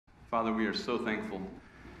Father, we are so thankful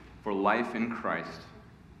for life in Christ.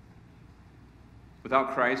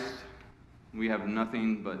 Without Christ, we have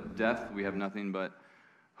nothing but death. We have nothing but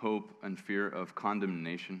hope and fear of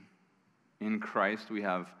condemnation. In Christ, we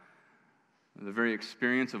have the very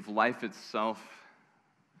experience of life itself.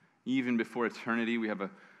 Even before eternity, we have a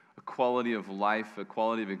quality of life, a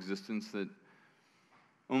quality of existence that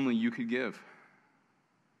only you could give.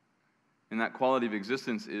 And that quality of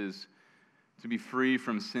existence is to be free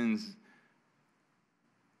from sin's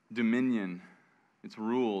dominion, its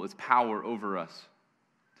rule, its power over us,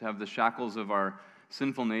 to have the shackles of our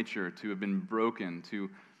sinful nature to have been broken, to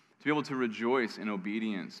be able to rejoice in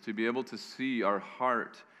obedience, to be able to see our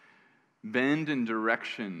heart bend in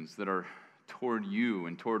directions that are toward you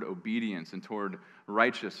and toward obedience and toward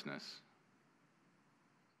righteousness.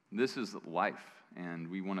 This is life, and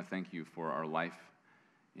we want to thank you for our life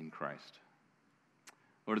in Christ.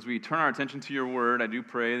 Lord, as we turn our attention to your word, I do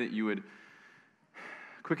pray that you would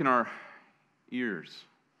quicken our ears,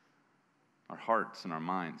 our hearts, and our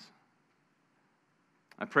minds.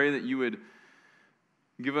 I pray that you would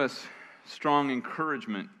give us strong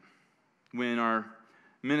encouragement when our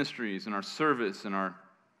ministries and our service and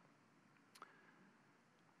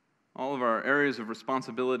all of our areas of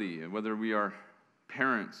responsibility, whether we are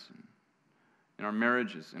parents, in our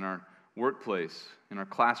marriages, in our workplace, in our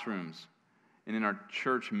classrooms, and in our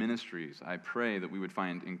church ministries, I pray that we would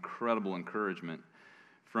find incredible encouragement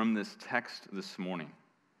from this text this morning.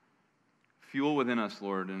 Fuel within us,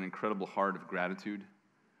 Lord, an incredible heart of gratitude,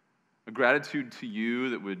 a gratitude to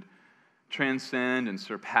you that would transcend and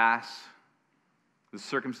surpass the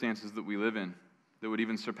circumstances that we live in, that would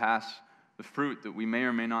even surpass the fruit that we may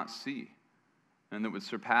or may not see, and that would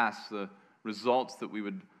surpass the results that we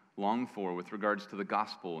would long for with regards to the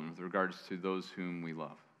gospel and with regards to those whom we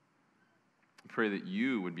love. I pray that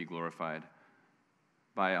you would be glorified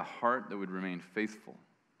by a heart that would remain faithful,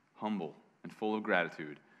 humble, and full of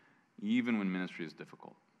gratitude, even when ministry is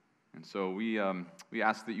difficult. And so we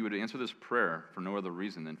ask that you would answer this prayer for no other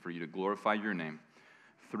reason than for you to glorify your name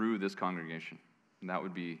through this congregation. And that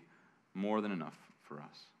would be more than enough for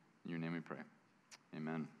us. In your name we pray.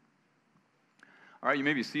 Amen. All right, you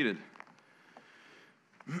may be seated.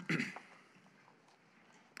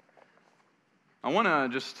 I want to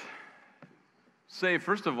just say,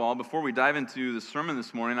 first of all, before we dive into the sermon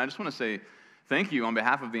this morning, I just want to say thank you on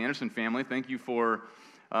behalf of the Anderson family. Thank you for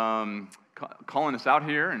calling us out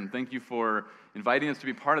here, and thank you for inviting us to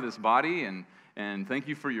be part of this body, and thank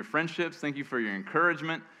you for your friendships. Thank you for your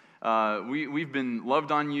encouragement. We've been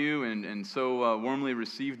loved on you and so warmly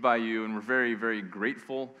received by you, and we're very, very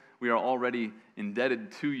grateful. We are already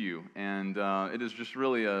indebted to you, and it is just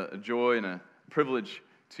really a joy and a privilege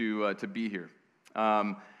to be here.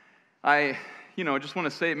 I just want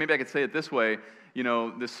to say, maybe I could say it this way.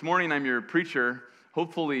 This morning I'm your preacher.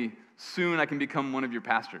 Hopefully soon I can become one of your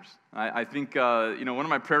pastors. I think, one of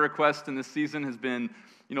my prayer requests in this season has been,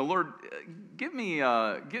 Lord, give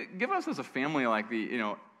us as a family like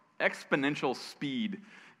the, exponential speed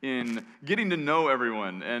in getting to know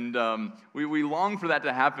everyone. And we long for that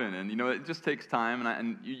to happen. And, it just takes time,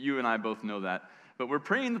 and you and I both know that. But we're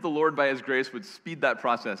praying that the Lord, by His grace, would speed that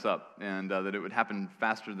process up, and that it would happen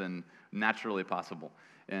faster than naturally possible.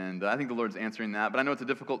 And I think the Lord's answering that. But I know it's a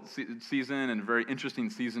difficult season and a very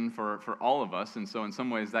interesting season for all of us. And so in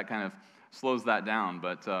some ways that kind of slows that down.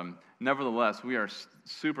 But nevertheless, we are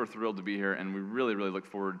super thrilled to be here. And we really, really look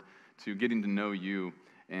forward to getting to know you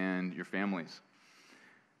and your families.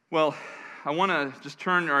 Well, I want to just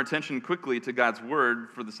turn our attention quickly to God's Word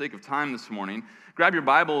for the sake of time this morning. Grab your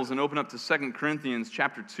Bibles and open up to 2 Corinthians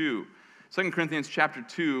chapter 2. 2 Corinthians chapter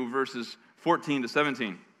 2, verses 14 to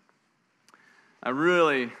 17. I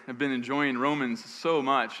really have been enjoying Romans so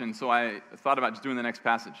much, and so I thought about just doing the next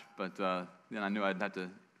passage. But then I knew I'd have to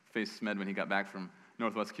face Smed when he got back from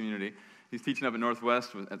Northwest Community. He's teaching up at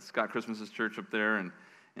Northwest at Scott Christmas's church up there, and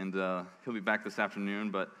he'll be back this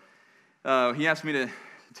afternoon. But he asked me to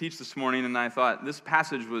teach this morning, and I thought this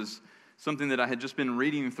passage was something that I had just been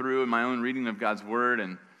reading through in my own reading of God's Word,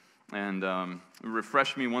 and it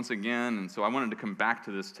refreshed me once again. And so I wanted to come back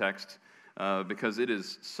to this text because it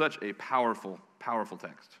is such a powerful, powerful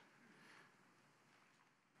text.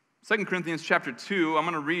 2 Corinthians chapter 2, I'm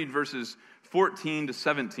going to read verses 14 to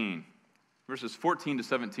 17. Verses 14 to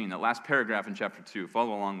 17, that last paragraph in chapter 2.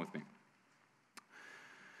 Follow along with me.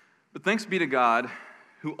 But thanks be to God,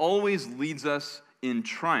 who always leads us in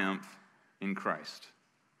triumph in Christ,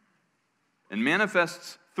 and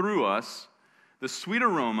manifests through us the sweet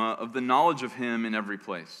aroma of the knowledge of Him in every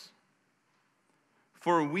place.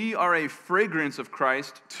 For we are a fragrance of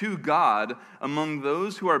Christ to God among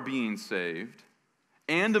those who are being saved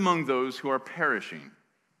and among those who are perishing.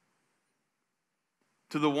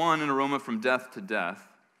 To the one, an aroma from death to death,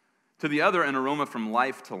 to the other, an aroma from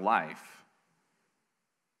life to life.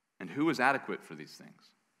 And who is adequate for these things?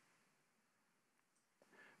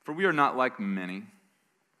 For we are not like many,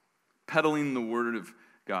 peddling the word of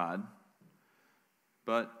God,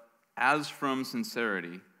 but as from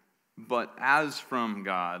sincerity, but as from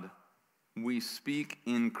God, we speak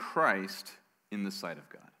in Christ in the sight of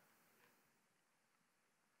God.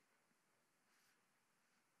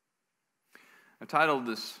 I've titled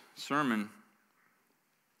this sermon,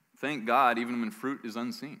 Thank God Even When Fruit is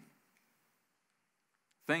Unseen.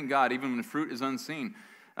 Thank God even when fruit is unseen.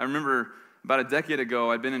 I remember about a decade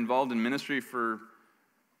ago, I'd been involved in ministry for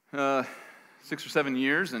 6 or 7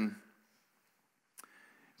 years, and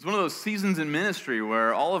it's one of those seasons in ministry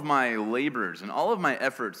where all of my labors and all of my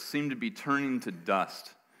efforts seemed to be turning to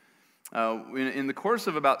dust. In the course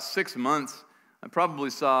of about 6 months, I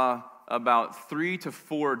probably saw about 3 to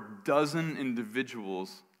 4 dozen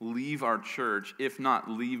individuals leave our church, if not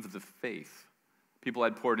leave the faith. People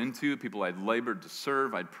I'd poured into, people I'd labored to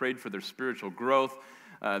serve, I'd prayed for their spiritual growth.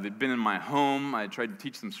 They'd been in my home. I tried to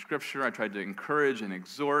teach them scripture. I tried to encourage and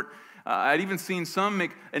exhort. I'd even seen some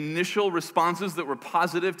make initial responses that were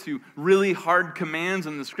positive to really hard commands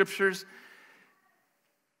in the scriptures.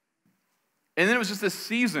 And then it was just this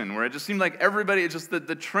season where it just seemed like everybody,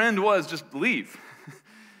 the trend was just leave.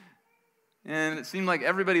 And it seemed like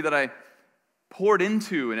everybody that I poured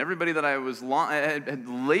into and everybody that I had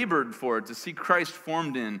labored for to see Christ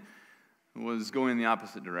formed in was going in the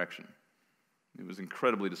opposite direction. It was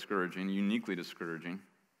incredibly discouraging, uniquely discouraging.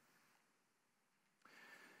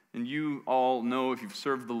 And you all know, if you've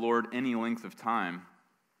served the Lord any length of time,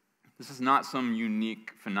 this is not some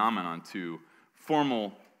unique phenomenon to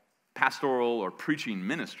formal pastoral or preaching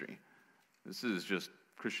ministry. This is just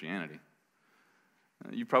Christianity.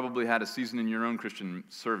 You probably had a season in your own Christian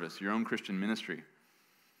service, your own Christian ministry,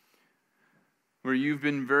 where you've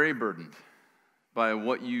been very burdened by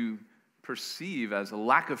what you perceive as a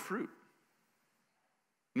lack of fruit.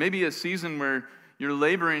 Maybe a season where you're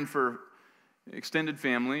laboring for extended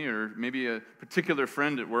family, or maybe a particular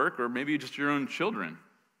friend at work, or maybe just your own children,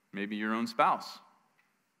 maybe your own spouse.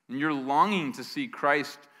 And you're longing to see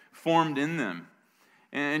Christ formed in them.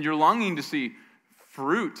 And you're longing to see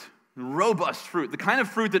fruit, robust fruit, the kind of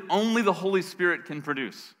fruit that only the Holy Spirit can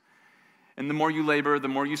produce. And the more you labor, the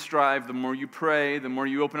more you strive, the more you pray, the more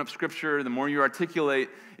you open up Scripture, the more you articulate,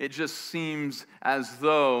 it just seems as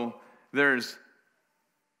though there's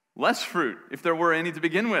less fruit, if there were any to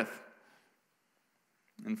begin with.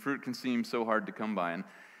 And fruit can seem so hard to come by. And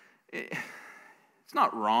it's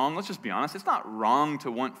not wrong, let's just be honest, it's not wrong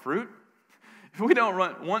to want fruit. If we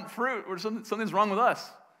don't want fruit, something's wrong with us.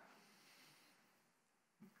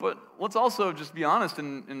 But let's also just be honest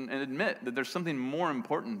and admit that there's something more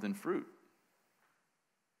important than fruit.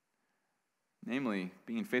 Namely,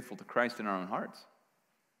 being faithful to Christ in our own hearts.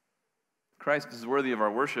 Christ is worthy of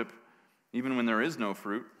our worship, even when there is no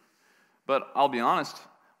fruit. But I'll be honest,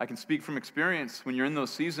 I can speak from experience. When you're in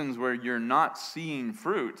those seasons where you're not seeing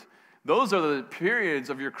fruit, those are the periods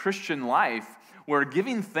of your Christian life where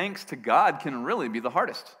giving thanks to God can really be the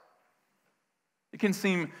hardest. It can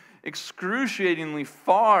seem excruciatingly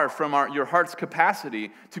far from your heart's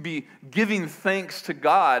capacity to be giving thanks to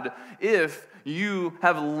God if you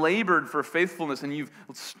have labored for faithfulness and you've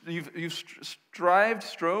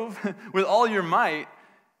strove with all your might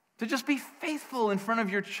to just be faithful in front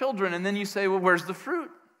of your children, and then you say, well, where's the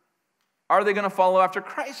fruit? Are they going to follow after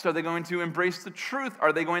Christ? Are they going to embrace the truth?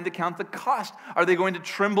 Are they going to count the cost? Are they going to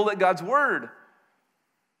tremble at God's word?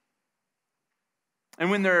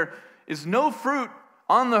 And when there is no fruit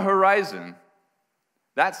on the horizon,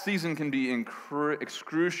 that season can be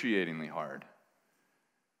excruciatingly hard.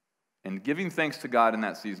 And giving thanks to God in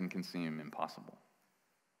that season can seem impossible.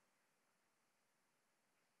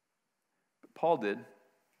 But Paul did.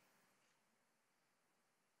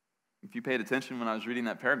 If you paid attention when I was reading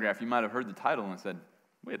that paragraph, you might have heard the title and said,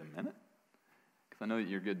 wait a minute. Because I know that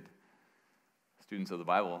you're good students of the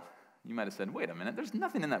Bible. You might have said, wait a minute, there's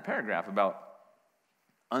nothing in that paragraph about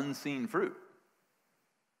unseen fruit.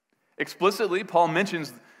 Explicitly, Paul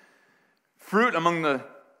mentions fruit among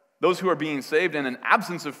those who are being saved and an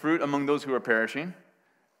absence of fruit among those who are perishing.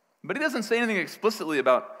 But he doesn't say anything explicitly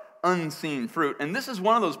about unseen fruit. And this is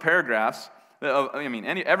one of those paragraphs.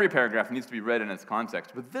 Every paragraph needs to be read in its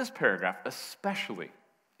context, but this paragraph especially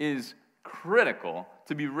is critical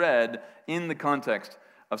to be read in the context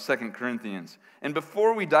of 2 Corinthians. And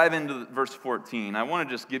before we dive into verse 14, I want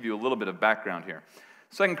to just give you a little bit of background here.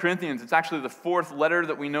 2 Corinthians, it's actually the fourth letter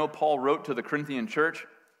that we know Paul wrote to the Corinthian church.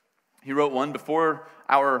 He wrote one before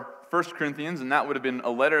our 1 Corinthians, and that would have been a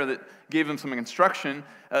letter that gave them some instruction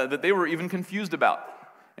that they were even confused about.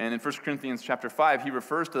 And in 1 Corinthians chapter 5, he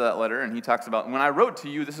refers to that letter, and he talks about, when I wrote to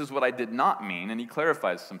you, this is what I did not mean, and he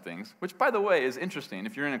clarifies some things, which, by the way, is interesting.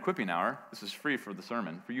 If you're in Equipping Hour, this is free for the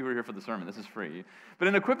sermon. For you who are here for the sermon, this is free. But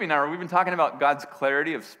in Equipping Hour, we've been talking about God's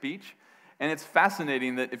clarity of speech, and it's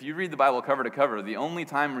fascinating that if you read the Bible cover to cover, the only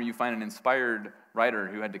time where you find an inspired writer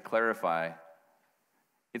who had to clarify,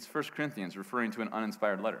 it's 1 Corinthians referring to an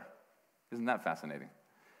uninspired letter. Isn't that fascinating?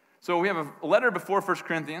 So we have a letter before 1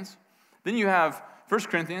 Corinthians, then you have 1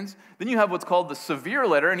 Corinthians, then you have what's called the severe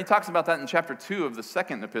letter, and he talks about that in chapter 2 of the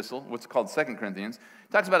second epistle, what's called 2 Corinthians.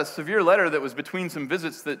 He talks about a severe letter that was between some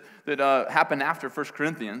visits that happened after 1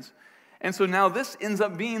 Corinthians. And so now this ends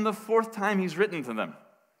up being the fourth time he's written to them.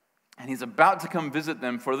 And he's about to come visit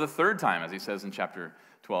them for the third time, as he says in chapter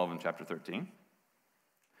 12 and chapter 13.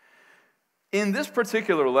 In this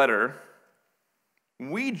particular letter,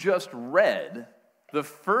 we just read the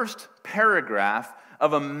first paragraph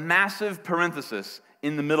of a massive parenthesis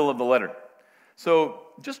in the middle of the letter. So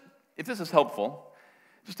just, if this is helpful,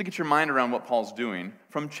 just to get your mind around what Paul's doing,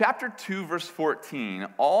 from chapter 2, verse 14,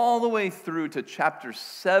 all the way through to chapter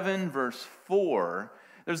 7, verse 4,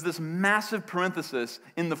 there's this massive parenthesis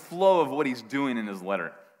in the flow of what he's doing in his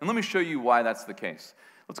letter. And let me show you why that's the case.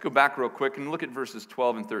 Let's go back real quick and look at verses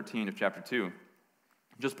 12 and 13 of chapter 2,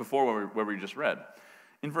 just before where we just read.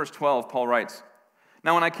 In verse 12, Paul writes,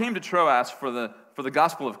 "Now when I came to Troas for the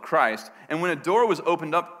gospel of Christ, and when a door was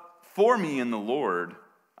opened up for me in the Lord,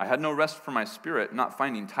 I had no rest for my spirit, not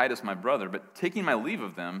finding Titus my brother, but taking my leave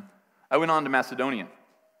of them, I went on to Macedonia."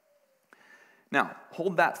 Now,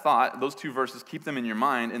 hold that thought, those two verses, keep them in your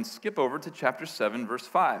mind, and skip over to chapter 7, verse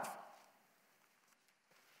 5.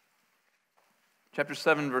 Chapter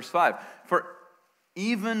 7, verse 5. "For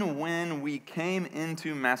even when we came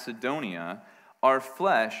into Macedonia, our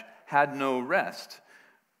flesh had no rest,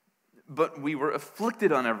 but we were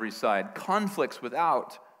afflicted on every side, conflicts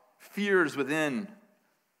without, fears within.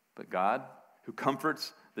 But God, who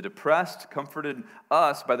comforts the depressed, comforted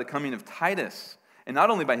us by the coming of Titus, and not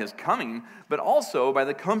only by his coming, but also by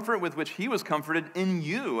the comfort with which he was comforted in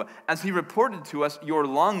you, as he reported to us your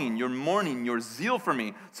longing, your mourning, your zeal for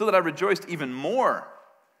me, so that I rejoiced even more."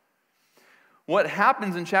 What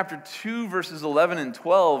happens in chapter 2, verses 11 and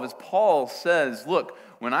 12 is Paul says, look,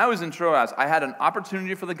 when I was in Troas, I had an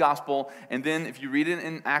opportunity for the gospel, and then if you read it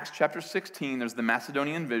in Acts chapter 16, there's the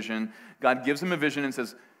Macedonian vision. God gives him a vision and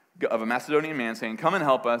says, of a Macedonian man saying, "Come and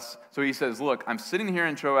help us." So he says, look, I'm sitting here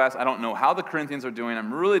in Troas. I don't know how the Corinthians are doing.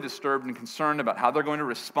 I'm really disturbed and concerned about how they're going to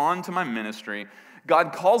respond to my ministry.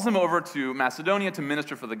 God calls him over to Macedonia to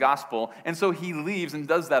minister for the gospel, and so he leaves and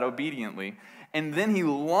does that obediently. And then he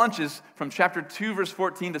launches from chapter 2, verse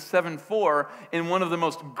 14 to 7:4 in one of the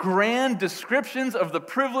most grand descriptions of the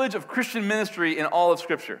privilege of Christian ministry in all of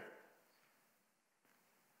Scripture.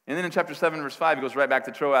 And then in chapter 7, verse 5, he goes right back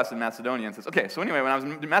to Troas and Macedonia and says, okay, so anyway, when I was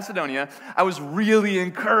in Macedonia, I was really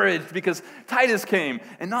encouraged because Titus came.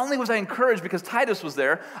 And not only was I encouraged because Titus was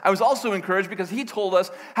there, I was also encouraged because he told us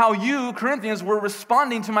how you, Corinthians, were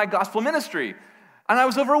responding to my gospel ministry. And I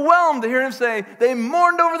was overwhelmed to hear him say, they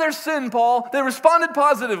mourned over their sin, Paul. They responded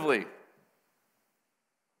positively.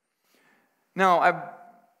 Now, I've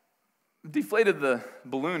deflated the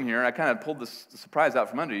balloon here. I kind of pulled the surprise out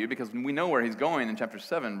from under you because we know where he's going in chapter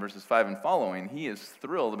 7, verses 5 and following. He is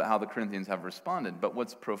thrilled about how the Corinthians have responded. But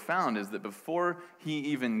what's profound is that before he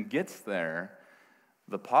even gets there,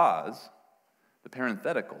 the pause, the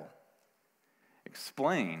parenthetical,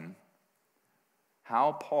 explain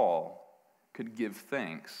how Paul could give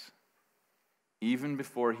thanks even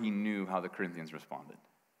before he knew how the Corinthians responded.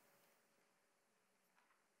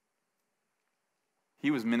 He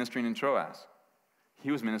was ministering in Troas. He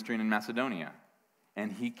was ministering in Macedonia.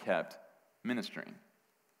 And he kept ministering.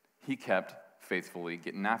 He kept faithfully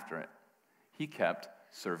getting after it. He kept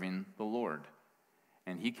serving the Lord.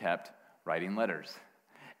 And he kept writing letters.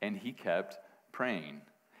 And he kept praying.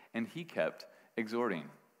 And he kept exhorting.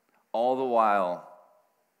 All the while,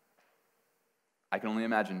 I can only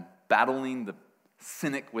imagine battling the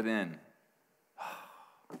cynic within.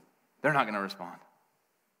 They're not going to respond.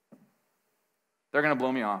 They're going to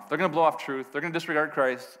blow me off. They're going to blow off truth. They're going to disregard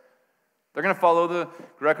Christ. They're going to follow the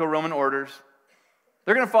Greco-Roman orders.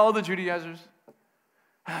 They're going to follow the Judaizers.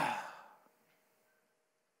 He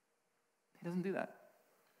doesn't do that.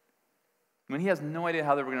 When he has no idea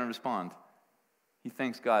how they were going to respond, he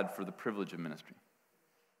thanks God for the privilege of ministry.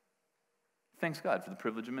 Thanks God for the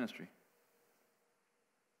privilege of ministry.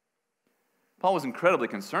 Paul was incredibly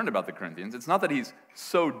concerned about the Corinthians. It's not that he's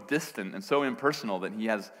so distant and so impersonal that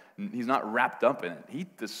he's not wrapped up in it. He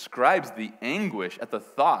describes the anguish at the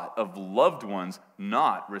thought of loved ones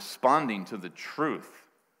not responding to the truth.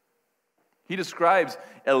 He describes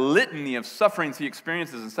a litany of sufferings he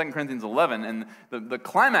experiences in 2 Corinthians 11, and the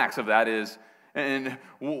climax of that is, and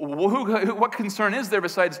what concern is there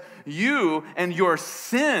besides you and your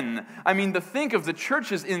sin? I mean, to think of the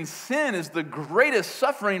churches in sin is the greatest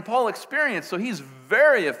suffering Paul experienced. So he's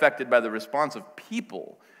very affected by the response of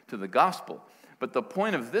people to the gospel. But the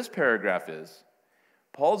point of this paragraph is,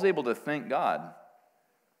 Paul's able to thank God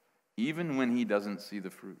even when he doesn't see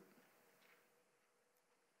the fruit.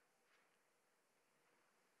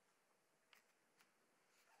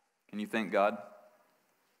 Can you thank God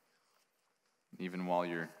even while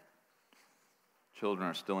your children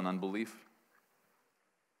are still in unbelief?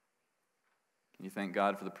 Can you thank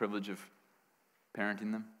God for the privilege of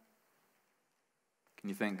parenting them? Can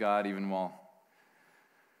you thank God even while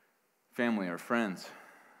family or friends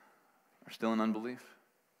are still in unbelief?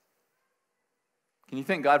 Can you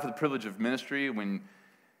thank God for the privilege of ministry when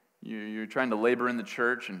you're trying to labor in the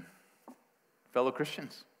church and fellow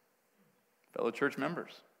Christians, fellow church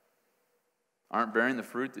members aren't bearing the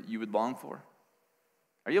fruit that you would long for?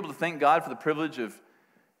 Are you able to thank God for the privilege of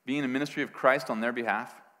being a ministry of Christ on their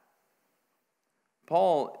behalf?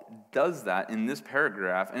 Paul does that in this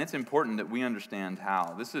paragraph, and it's important that we understand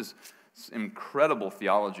how. This is incredible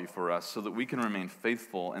theology for us so that we can remain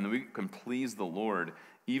faithful and that we can please the Lord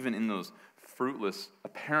even in those fruitless,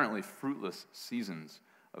 apparently fruitless seasons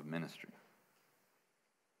of ministry.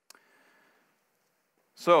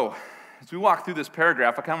 So, as we walk through this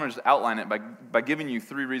paragraph, I kind of want to just outline it by giving you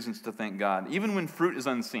 3 reasons to thank God. Even when fruit is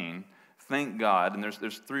unseen, thank God, and there's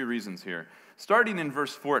 3 reasons here. Starting in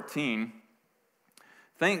verse 14,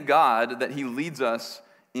 thank God that he leads us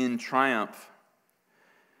in triumph.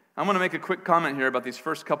 I'm going to make a quick comment here about these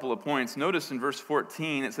first couple of points. Notice in verse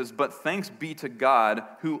 14, it says, "But thanks be to God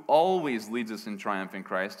who always leads us in triumph in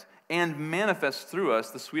Christ and manifests through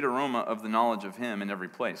us the sweet aroma of the knowledge of him in every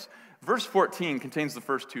place." Verse 14 contains the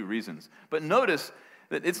first 2 reasons. But notice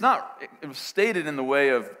that it was stated in the way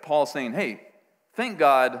of Paul saying, hey, thank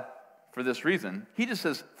God for this reason. He just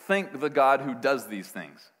says, thank the God who does these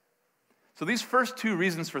things. So these first 2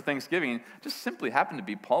 reasons for thanksgiving just simply happen to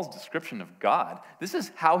be Paul's description of God. This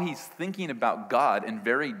is how he's thinking about God in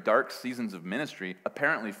very dark seasons of ministry,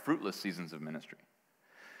 apparently fruitless seasons of ministry.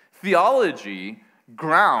 Theology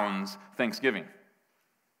grounds thanksgiving.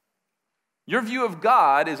 Your view of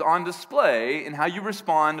God is on display in how you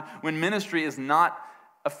respond when ministry is not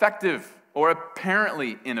effective or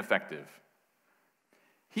apparently ineffective.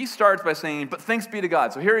 He starts by saying, but thanks be to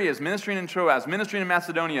God. So here he is, ministering in Troas, ministering in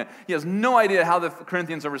Macedonia. He has no idea how the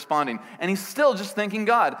Corinthians are responding. And he's still just thanking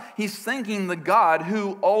God. He's thanking the God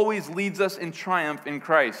who always leads us in triumph in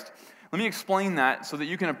Christ. Let me explain that so that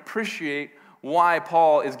you can appreciate why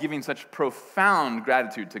Paul is giving such profound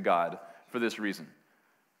gratitude to God for this reason.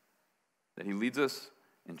 That he leads us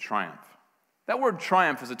in triumph. That word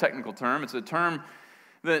triumph is a technical term. It's a term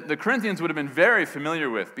that the Corinthians would have been very familiar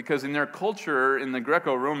with because in their culture, in the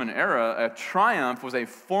Greco-Roman era, a triumph was a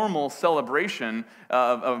formal celebration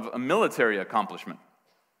of a military accomplishment.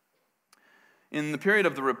 In the period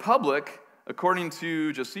of the Republic, according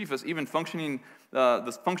to Josephus, even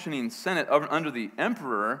the functioning Senate under the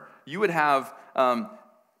emperor, you would have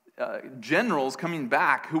generals coming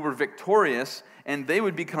back who were victorious, and they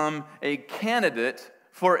would become a candidate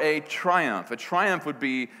for a triumph. A triumph would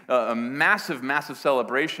be a massive, massive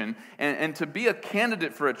celebration, and to be a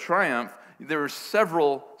candidate for a triumph, there are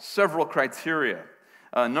several criteria.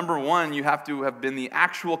 Number 1, you have to have been the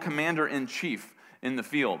actual commander-in-chief in the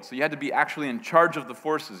field. So you had to be actually in charge of the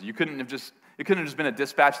forces. It couldn't have just been a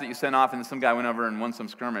dispatch that you sent off and some guy went over and won some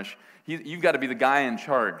skirmish. You've got to be the guy in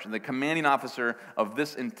charge, the commanding officer of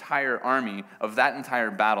this entire army, of that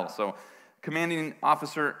entire battle. So commanding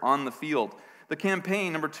officer on the field. The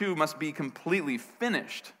campaign, number 2, must be completely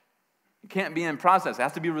finished. It can't be in process. It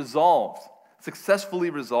has to be resolved, successfully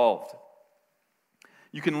resolved.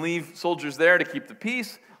 You can leave soldiers there to keep the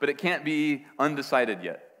peace, but it can't be undecided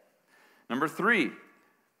yet. Number 3,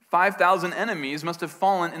 5,000 enemies must have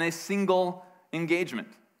fallen in a single engagement.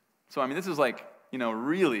 So, this is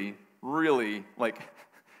really, really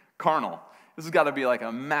carnal. This has got to be like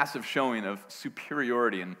a massive showing of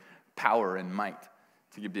superiority and power and might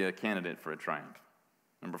to be a candidate for a triumph.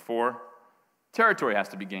 Number 4, territory has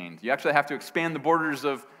to be gained. You actually have to expand the borders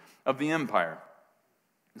of the empire.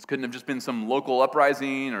 This couldn't have just been some local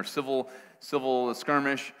uprising or civil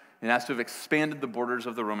skirmish. It has to have expanded the borders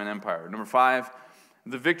of the Roman Empire. Number 5,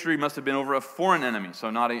 the victory must have been over a foreign enemy, so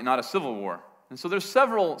not a civil war. And so there's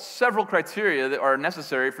several criteria that are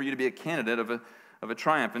necessary for you to be a candidate of a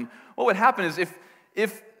triumph. And what would happen is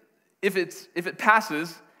if it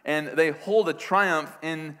passes and they hold a triumph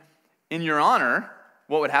in your honor,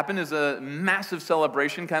 what would happen is a massive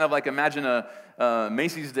celebration, kind of like imagine a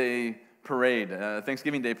Macy's Day parade, a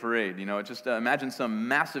Thanksgiving Day parade. Just imagine some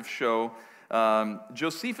massive show.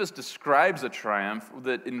 Josephus describes a triumph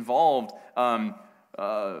that involved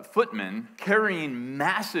footmen carrying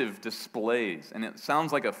massive displays, and it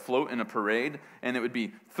sounds like a float in a parade, and it would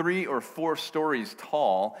be 3 or 4 stories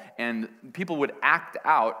tall, and people would act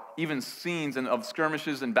out even scenes of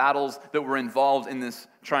skirmishes and battles that were involved in this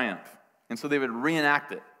triumph, and so they would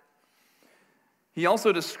reenact it. He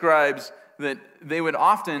also describes that the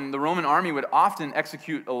Roman army would often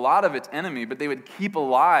execute a lot of its enemy, but they would keep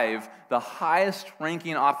alive the highest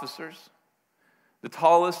ranking officers, the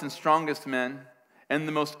tallest and strongest men, and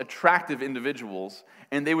the most attractive individuals,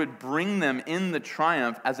 and they would bring them in the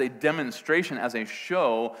triumph as a demonstration, as a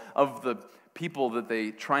show of the people that they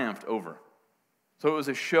triumphed over. So it was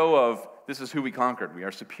a show of, this is who we conquered. We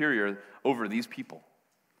are superior over these people.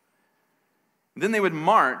 Then they would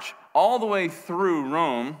march all the way through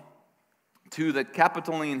Rome to the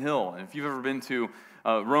Capitoline Hill. And if you've ever been to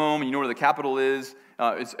Rome, you know where the Capitol is.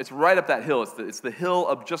 It's right up that hill. It's the hill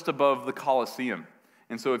up just above the Colosseum.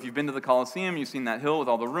 And so if you've been to the Colosseum, you've seen that hill with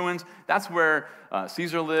all the ruins. That's where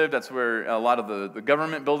Caesar lived. That's where a lot of the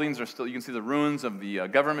government buildings are still. You can see the ruins of the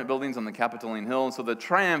government buildings on the Capitoline Hill. And so the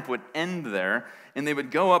triumph would end there, and they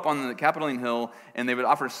would go up on the Capitoline Hill, and they would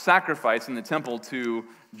offer sacrifice in the temple to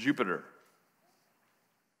Jupiter.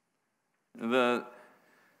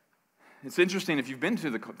 It's interesting, if you've been to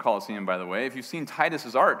the Colosseum, by the way, if you've seen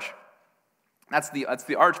Titus's arch, that's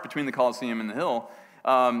the arch between the Colosseum and the hill.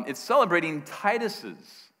 It's celebrating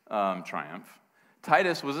Titus's triumph.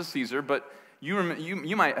 Titus was a Caesar, but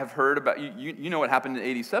you might have heard about, you know what happened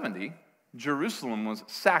in AD 70. Jerusalem was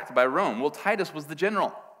sacked by Rome. Well, Titus was the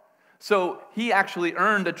general. So he actually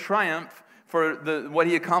earned a triumph for what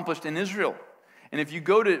he accomplished in Israel. And if you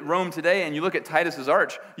go to Rome today and you look at Titus's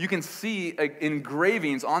arch, you can see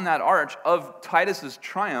engravings on that arch of Titus's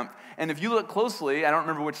triumph. And if you look closely, I don't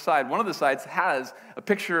remember which side, one of the sides has a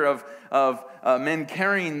picture of men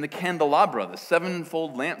carrying the candelabra, the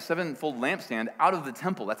sevenfold lampstand out of the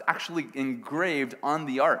temple. That's actually engraved on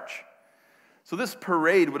the arch. So this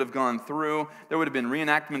parade would have gone through. There would have been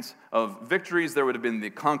reenactments of victories. There would have been the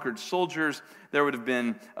conquered soldiers. There would have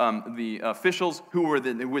been the officials who would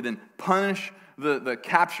then punish the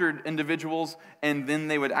captured individuals, and then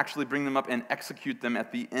they would actually bring them up and execute them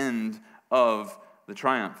at the end of the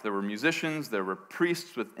triumph. There were musicians, there were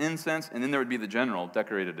priests with incense, and then there would be the general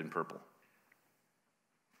decorated in purple.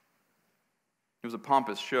 It was a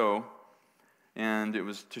pompous show, and it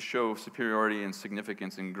was to show superiority and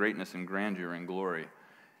significance and greatness and grandeur and glory.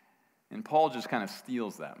 And Paul just kind of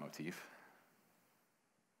steals that motif.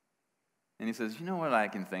 And he says, you know what I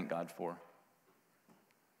can thank God for?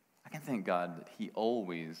 I can thank God that he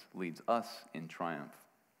always leads us in triumph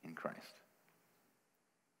in Christ.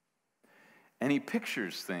 And he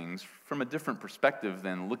pictures things from a different perspective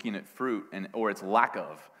than looking at fruit or its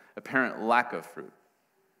apparent lack of fruit.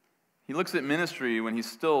 He looks at ministry when he's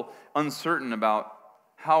still uncertain about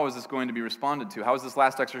how is this going to be responded to? How is this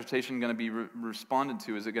last exhortation going to be responded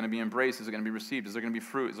to? Is it going to be embraced? Is it going to be received? Is there going to be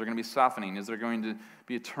fruit? Is there going to be softening? Is there going to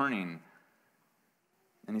be a turning?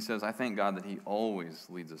 And he says, I thank God that he always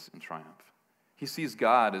leads us in triumph. He sees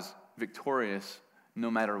God as victorious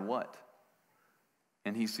no matter what.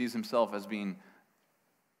 And he sees himself as being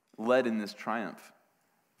led in this triumph,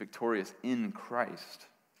 victorious in Christ.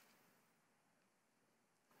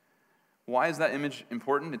 Why is that image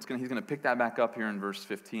important? He's going to pick that back up here in verse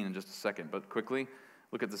 15 in just a second. But quickly,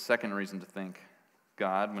 look at the second reason to thank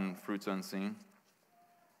God when fruit's unseen.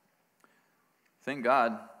 Thank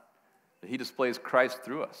God that he displays Christ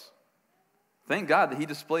through us. Thank God that he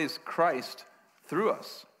displays Christ through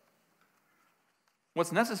us.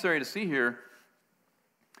 What's necessary to see here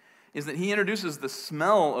is that he introduces the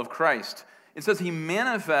smell of Christ. It says he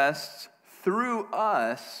manifests through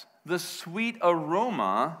us the sweet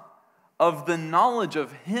aroma of the knowledge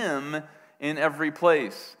of him in every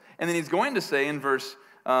place. And then he's going to say in verse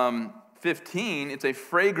 15, it's a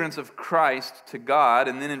fragrance of Christ to God.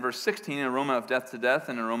 And then in verse 16, an aroma of death to death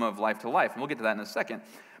and an aroma of life to life. And we'll get to that in a second.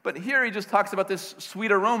 But here he just talks about this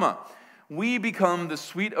sweet aroma. We become the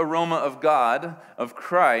sweet aroma of God, of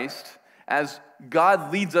Christ, as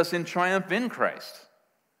God leads us in triumph in Christ.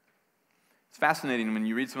 It's fascinating when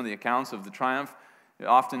you read some of the accounts of the triumph.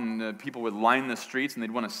 Often people would line the streets and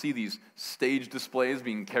they'd want to see these stage displays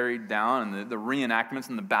being carried down and the reenactments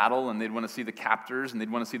in the battle, and they'd want to see the captors, and they'd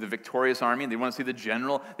want to see the victorious army, and they'd want to see the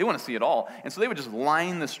general. They want to see it all. And so they would just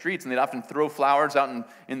line the streets, and they'd often throw flowers out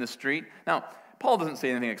in the street. Now, Paul doesn't say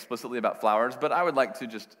anything explicitly about flowers, but I would like to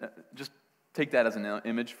just take that as an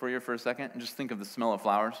image for you for a second and just think of the smell of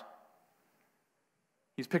flowers.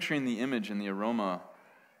 He's picturing the image and the aroma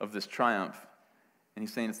of this triumph. And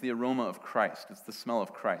he's saying it's the aroma of Christ. It's the smell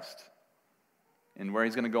of Christ. And where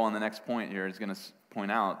he's going to go on the next point here, he's going to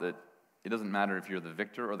point out that it doesn't matter if you're the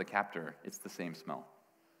victor or the captor. It's the same smell.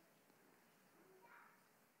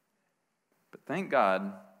 But thank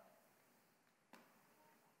God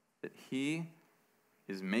that he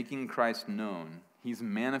is making Christ known. He's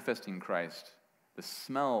manifesting Christ, the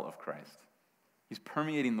smell of Christ. He's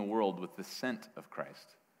permeating the world with the scent of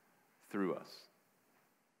Christ through us.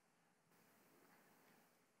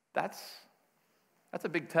 That's a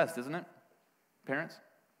big test, isn't it, parents?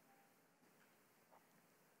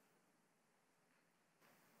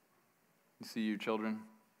 You see your children,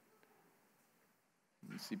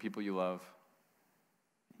 you see people you love,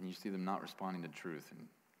 and you see them not responding to truth. And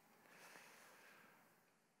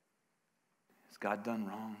has God done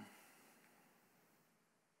wrong?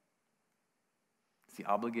 Is he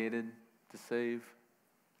obligated to save?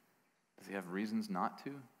 Does he have reasons not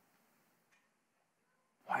to?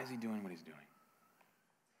 Why is he doing what he's doing?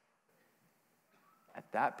 At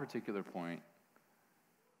that particular point,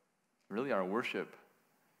 really our worship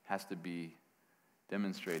has to be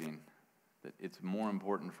demonstrating that it's more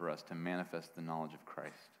important for us to manifest the knowledge of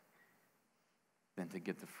Christ than to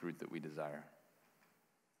get the fruit that we desire.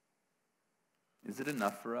 Is it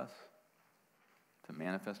enough for us to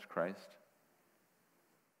manifest Christ?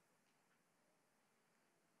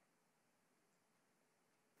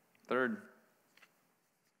 Third,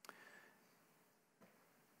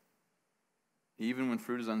 even when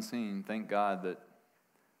fruit is unseen, thank God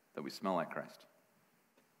that we smell like Christ.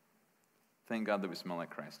 Thank God that we smell like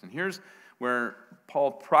Christ. And here's where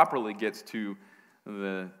Paul properly gets to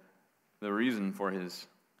the reason for his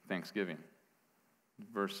thanksgiving.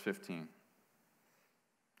 Verse 15.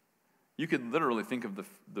 You could literally think of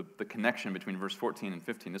the connection between verse 14 and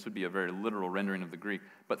 15. This would be a very literal rendering of the Greek.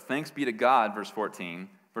 But thanks be to God, verse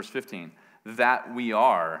 15, that we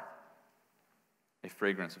are a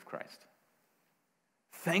fragrance of Christ.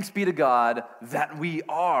 Thanks be to God that we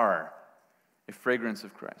are a fragrance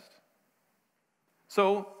of Christ.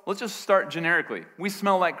 So let's just start generically. We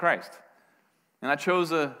smell like Christ. And I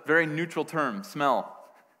chose a very neutral term, smell,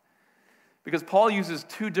 because Paul uses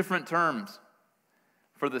two different terms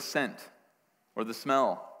for the scent or the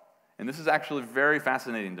smell. And this is actually very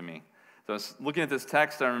fascinating to me. So I was looking at this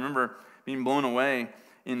text, I remember being blown away.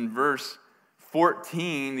 In verse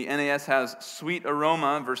 14, the NAS has sweet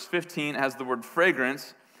aroma. Verse 15 has the word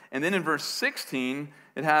fragrance. And then in verse 16,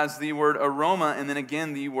 it has the word aroma, and then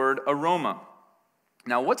again the word aroma.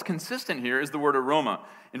 Now, what's consistent here is the word aroma.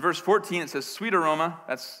 In verse 14, it says sweet aroma.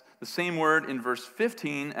 That's the same word in verse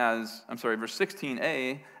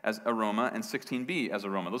 16a as aroma, and 16b as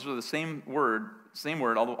aroma. Those are the same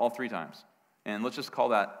word all three times. And let's just call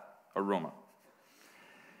that aroma.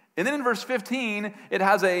 And then in verse 15, it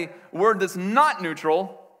has a word that's not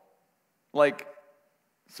neutral, like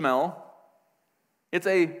smell. It's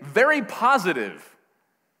a very positive.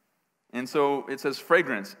 And so it says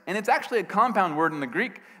fragrance. And it's actually a compound word in the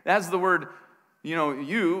Greek. It has the word,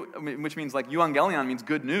 which means like euangelion means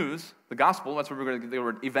good news, the gospel. That's where we're going to get the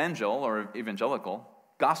word evangel or evangelical,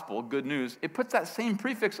 gospel, good news. It puts that same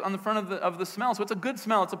prefix on the front of the smell. So it's a good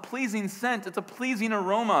smell. It's a pleasing scent. It's a pleasing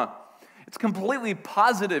aroma. It's completely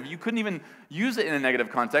positive. You couldn't even use it in a negative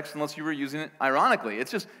context unless you were using it ironically.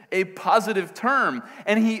 It's just a positive term.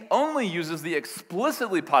 And he only uses the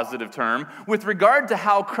explicitly positive term with regard to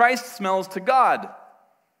how Christ smells to God.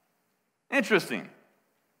 Interesting.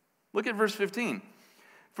 Look at verse 15.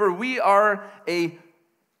 For we are a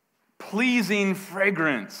pleasing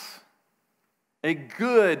fragrance, a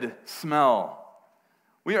good smell.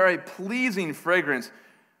 We are a pleasing fragrance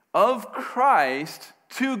of Christ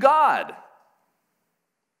to God.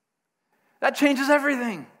 That changes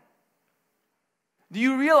everything. Do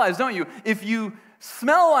you realize, don't you? If you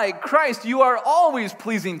smell like Christ, you are always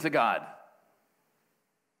pleasing to God.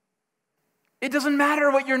 It doesn't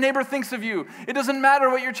matter what your neighbor thinks of you. It doesn't matter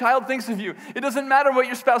what your child thinks of you. It doesn't matter what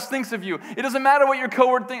your spouse thinks of you. It doesn't matter what your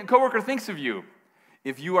coworker thinks of you.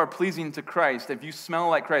 If you are pleasing to Christ, if you smell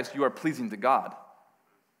like Christ, you are pleasing to God.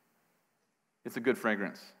 It's a good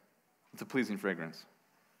fragrance. It's a pleasing fragrance.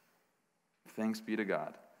 Thanks be to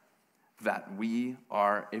God that we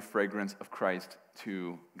are a fragrance of Christ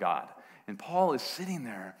to God. And Paul is sitting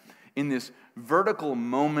there in this vertical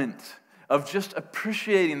moment of just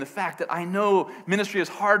appreciating the fact that I know ministry is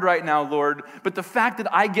hard right now, Lord, but the fact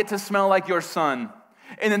that I get to smell like your Son,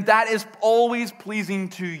 and that is always pleasing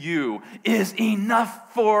to you, is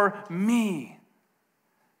enough for me.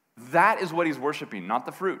 That is what he's worshiping, not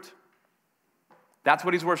the fruit. That's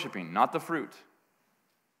what he's worshiping, not the fruit.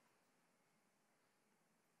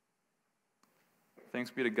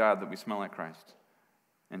 Thanks be to God that we smell like Christ.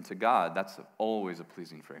 And to God, that's always a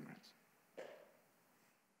pleasing fragrance.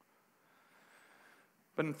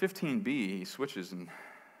 But in 15b, he switches and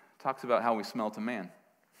talks about how we smell to man.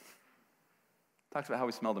 Talks about how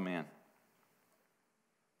we smell to man.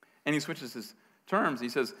 And he switches his terms. He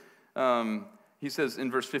says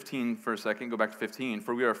in verse 15 for a second, go back to 15,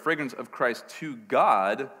 for we are a fragrance of Christ to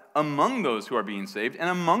God among those who are being saved and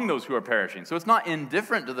among those who are perishing. So it's not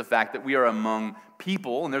indifferent to the fact that we are among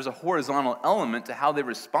people, and there's a horizontal element to how they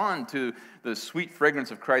respond to the sweet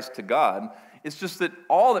fragrance of Christ to God. It's just that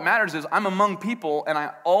all that matters is I'm among people, and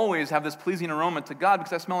I always have this pleasing aroma to God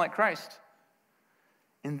because I smell like Christ.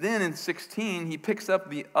 And then in 16, he picks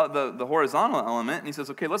up the horizontal element, and he says,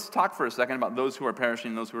 okay, let's talk for a second about those who are perishing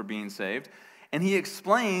and those who are being saved. And he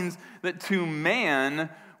explains that to man,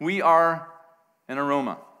 we are an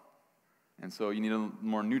aroma. And so you need a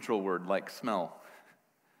more neutral word like smell,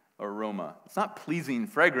 aroma. It's not pleasing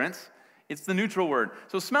fragrance. It's the neutral word.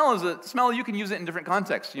 So smell, you can use it in different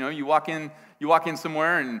contexts. You know, you walk in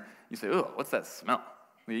somewhere and you say, oh, what's that smell?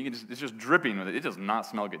 It's just dripping with it. It does not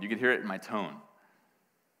smell good. You can hear it in my tone.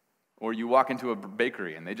 Or you walk into a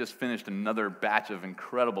bakery and they just finished another batch of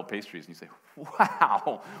incredible pastries and you say,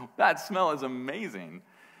 wow, that smell is amazing.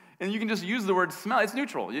 And you can just use the word smell. It's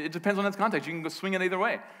neutral. It depends on its context. You can go swing it either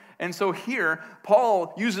way. And so here,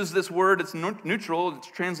 Paul uses this word, it's neutral, it's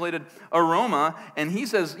translated aroma, and he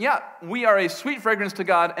says, yeah, we are a sweet fragrance to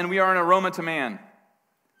God and we are an aroma to man.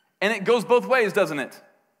 And it goes both ways, doesn't it?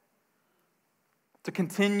 To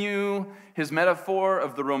continue his metaphor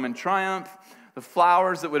of the Roman triumph, the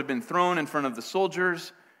flowers that would have been thrown in front of the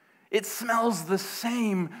soldiers, it smells the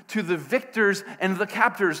same to the victors and the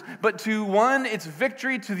captors, but to one it's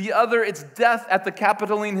victory, to the other it's death at the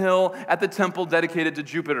Capitoline Hill at the temple dedicated to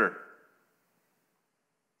Jupiter.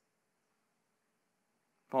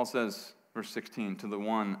 Paul says, verse 16, to the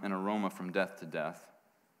one an aroma from death to death,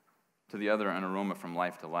 to the other an aroma from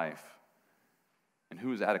life to life. And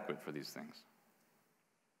who is adequate for these things?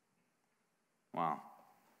 Wow.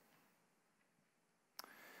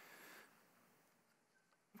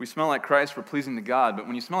 We smell like Christ, we're pleasing to God, but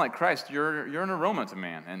when you smell like Christ, you're an aroma to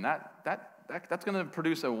man, and that's going to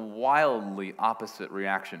produce a wildly opposite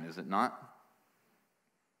reaction, is it not?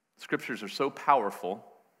 Scriptures are so powerful,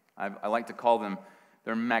 I like to call them,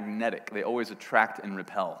 they're magnetic. They always attract and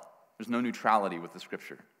repel. There's no neutrality with the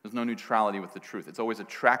Scripture. There's no neutrality with the truth. It's always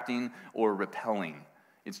attracting or repelling.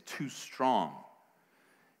 It's too strong.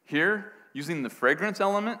 Here, using the fragrance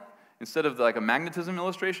element, instead of like a magnetism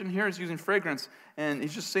illustration, here it's using fragrance, and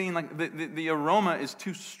he's just saying like the aroma is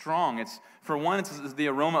too strong. It's for one, it's the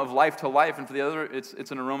aroma of life to life, and for the other, it's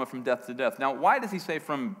an aroma from death to death. Now, why does he say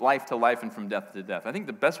from life to life and from death to death? I think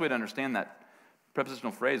the best way to understand that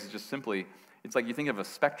prepositional phrase is just simply, it's like you think of a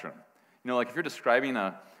spectrum. You know, like if you're describing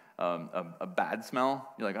a bad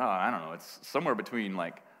smell, you're like, oh, I don't know, it's somewhere between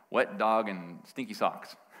like wet dog and stinky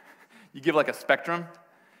socks. You give like a spectrum.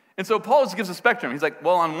 And so Paul just gives a spectrum. He's like,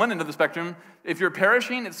 well, on one end of the spectrum, if you're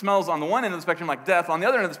perishing, it smells on the one end of the spectrum like death, on the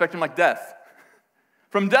other end of the spectrum like death.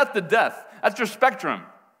 From death to death. That's your spectrum.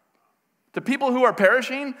 To people who are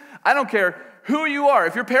perishing, I don't care who you are.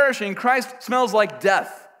 If you're perishing, Christ smells like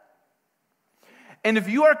death. And if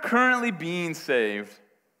you are currently being saved,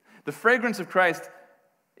 the fragrance of Christ,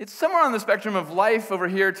 it's somewhere on the spectrum of life over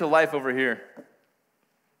here to life over here.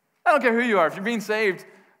 I don't care who you are. If you're being saved,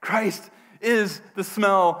 Christ is the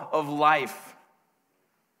smell of life.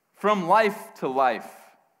 From life to life.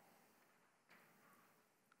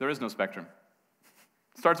 There is no spectrum.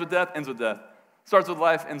 Starts with death, ends with death. Starts with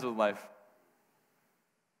life, ends with life.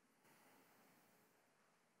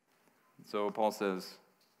 So Paul says,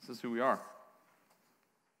 this is who we are.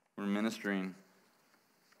 We're ministering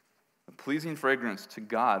a pleasing fragrance to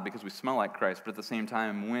God because we smell like Christ, but at the same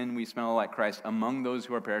time, when we smell like Christ among those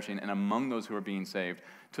who are perishing and among those who are being saved,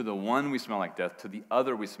 to the one we smell like death, to the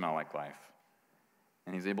other we smell like life.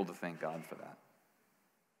 And he's able to thank God for that.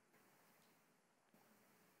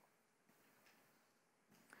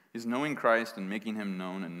 Is knowing Christ and making him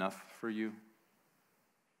known enough for you?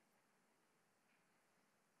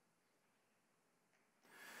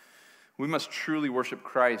 We must truly worship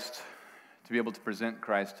Christ to be able to present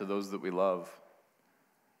Christ to those that we love.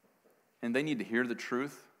 And they need to hear the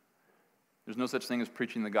truth, There's no such thing as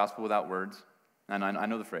preaching the gospel without words. And I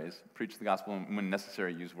know the phrase, preach the gospel and when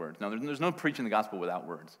necessary, use words. No, there's no preaching the gospel without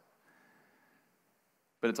words.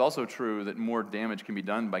 But it's also true that more damage can be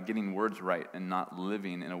done by getting words right and not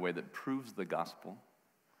living in a way that proves the gospel.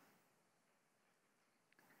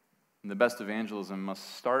 And the best evangelism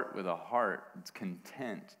must start with a heart that's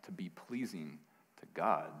content to be pleasing to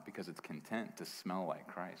God because it's content to smell like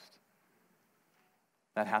Christ.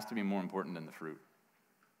 That has to be more important than the fruit.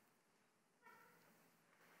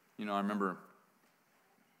 You know, I remember,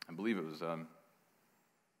 I believe it was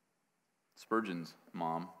Spurgeon's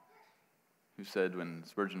mom who said when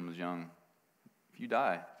Spurgeon was young, if you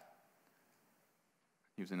die,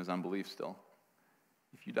 he was in his unbelief still,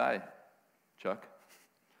 if you die, Chuck,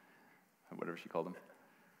 whatever she called him,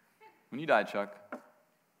 when you die, Chuck,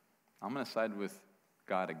 I'm going to side with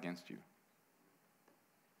God against you.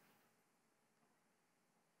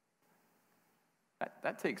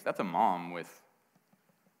 That's a mom with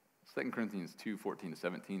 2 Corinthians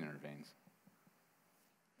 2:14-17 in her veins.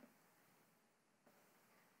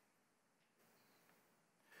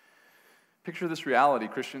 Picture this reality,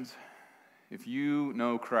 Christians. If you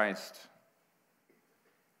know Christ,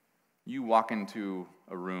 you walk into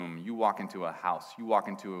a room, you walk into a house, you walk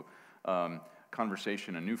into a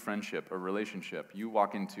conversation, a new friendship, a relationship, you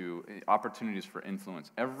walk into opportunities for influence.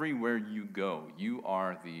 Everywhere you go, you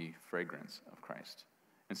are the fragrance of Christ.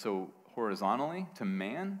 And so horizontally, to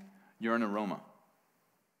man, you're an aroma.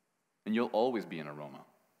 And you'll always be an aroma.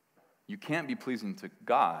 You can't be pleasing to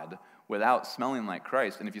God without smelling like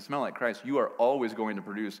Christ. And if you smell like Christ, you are always going to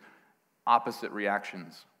produce opposite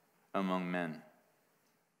reactions among men.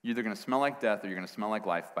 You're either going to smell like death or you're going to smell like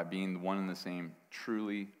life by being one and the same,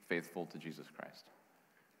 truly faithful to Jesus Christ.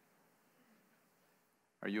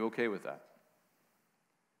 Are you okay with that?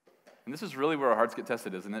 And this is really where our hearts get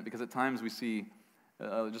tested, isn't it? Because at times we see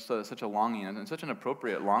such a longing, and such an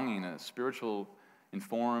appropriate longing, a spiritual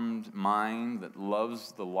informed mind that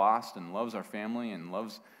loves the lost and loves our family and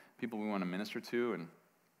loves people we want to minister to, and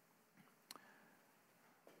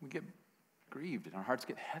we get grieved and our hearts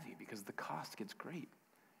get heavy because the cost gets great.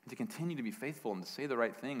 And to continue to be faithful and to say the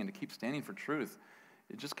right thing and to keep standing for truth,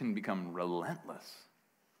 it just can become relentless.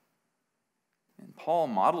 And Paul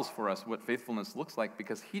models for us what faithfulness looks like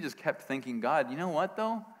because he just kept thinking, God, you know what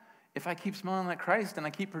though? If I keep smelling like Christ and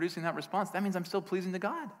I keep producing that response, that means I'm still pleasing to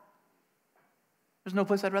God. There's no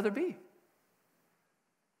place I'd rather be.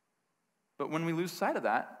 But when we lose sight of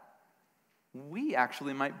that, we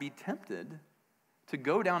actually might be tempted to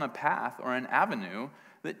go down a path or an avenue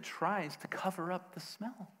that tries to cover up the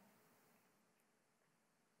smell.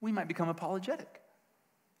 We might become apologetic.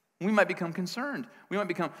 We might become concerned. We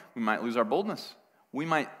might lose our boldness. We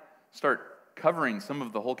might start covering some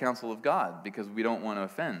of the whole counsel of God because we don't want to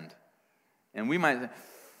offend. And we might say,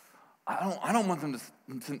 I don't want them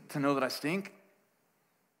to know that I stink.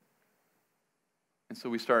 And so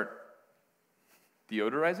we start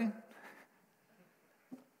deodorizing.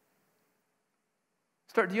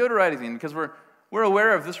 Start deodorizing because we're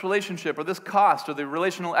aware of this relationship or this cost or the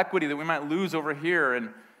relational equity that we might lose over here, and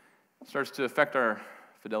it starts to affect our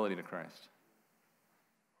fidelity to Christ.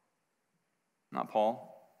 Not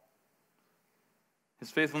Paul.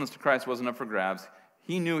 His faithfulness to Christ wasn't up for grabs.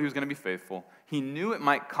 He knew he was going to be faithful. He knew it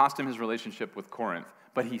might cost him his relationship with Corinth,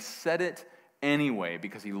 but he said it anyway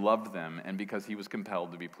because he loved them and because he was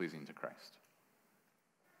compelled to be pleasing to Christ.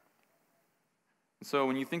 And so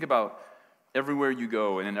when you think about everywhere you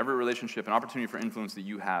go and in every relationship and opportunity for influence that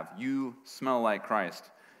you have, you smell like Christ.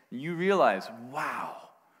 You realize, wow,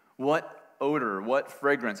 what odor, what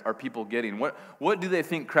fragrance are people getting? What do they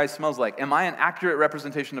think Christ smells like? Am I an accurate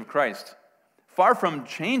representation of Christ? Far from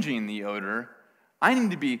changing the odor, I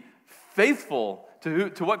need to be faithful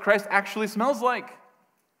to what Christ actually smells like.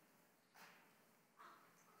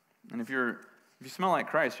 And if you smell like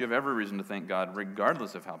Christ, you have every reason to thank God,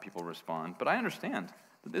 regardless of how people respond. But I understand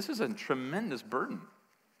that this is a tremendous burden.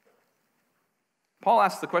 Paul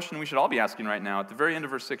asks the question we should all be asking right now at the very end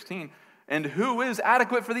of verse 16, and who is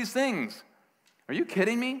adequate for these things? Are you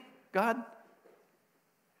kidding me, God?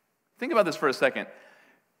 Think about this for a second.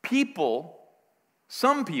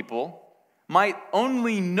 Some people might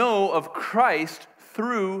only know of Christ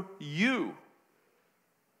through you.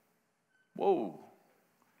 Whoa.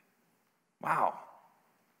 Wow.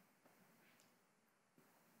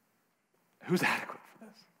 Who's adequate for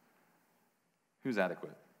this? Who's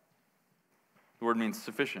adequate? The word means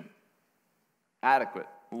sufficient, adequate,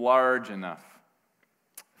 large enough,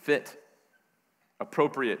 fit,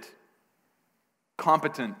 appropriate,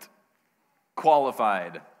 competent,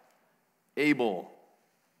 qualified, able.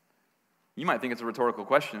 You might think it's a rhetorical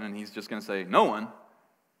question, and he's just going to say, no one.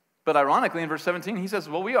 But ironically, in verse 17, he says,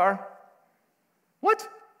 well, we are. What?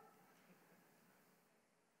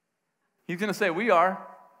 He's going to say, we are.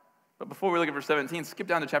 But before we look at verse 17, skip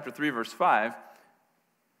down to chapter 3, verse 5.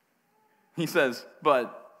 He says,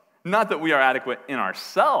 but not that we are adequate in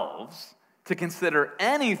ourselves to consider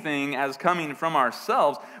anything as coming from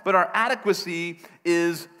ourselves, but our adequacy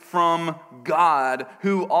is from God,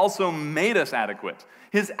 who also made us adequate.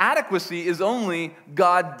 His adequacy is only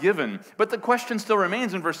God-given. But the question still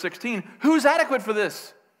remains in verse 16, who's adequate for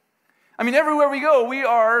this? I mean, everywhere we go, we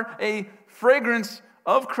are a fragrance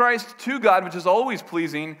of Christ to God, which is always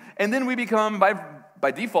pleasing, and then we become,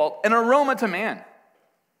 by default, an aroma to man.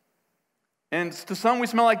 And to some we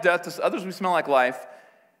smell like death, to others we smell like life.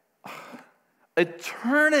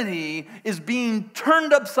 Eternity is being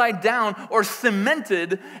turned upside down or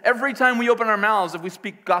cemented every time we open our mouths if we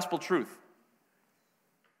speak gospel truth.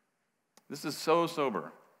 This is so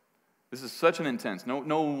sober. This is such an intense.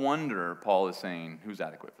 No wonder Paul is saying, who's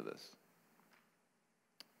adequate for this?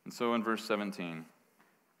 And so in verse 17,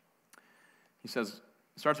 he says,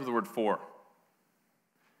 it starts with the word for.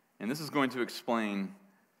 And this is going to explain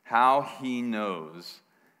how he knows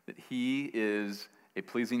that he is a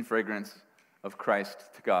pleasing fragrance of Christ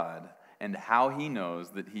to God, and how he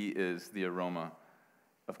knows that he is the aroma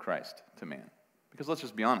of Christ to man. Because let's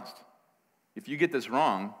just be honest. If you get this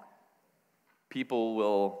wrong, people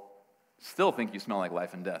will still think you smell like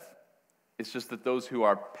life and death. It's just that those who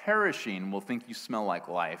are perishing will think you smell like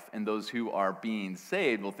life, and those who are being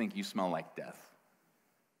saved will think you smell like death.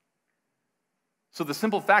 So the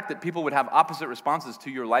simple fact that people would have opposite responses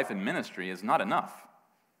to your life and ministry is not enough.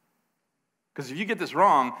 Because if you get this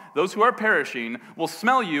wrong, those who are perishing will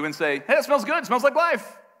smell you and say, hey, it smells good, it smells like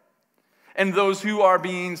life. And those who are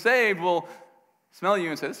being saved will smell you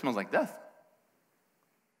and say, this smells like death.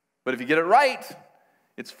 But if you get it right,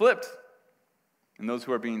 it's flipped. And those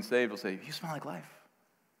who are being saved will say, you smell like life.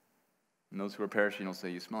 And those who are perishing will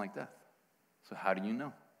say, you smell like death. So how do you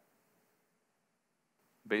know?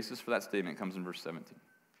 The basis for that statement comes in verse 17.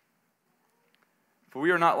 For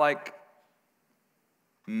we are not like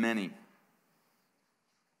many.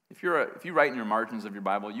 If you write in your margins of your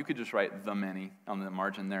Bible, you could just write the many on the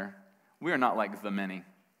margin there. We are not like the many.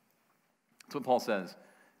 That's what Paul says.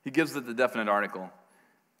 He gives it the definite article.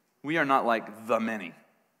 We are not like the many.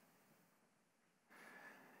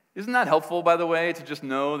 Isn't that helpful, by the way, to just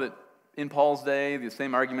know that in Paul's day, the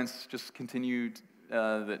same arguments just continue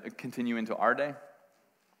into our day?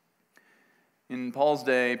 In Paul's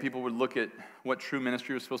day, people would look at what true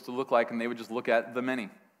ministry was supposed to look like, and they would just look at the many.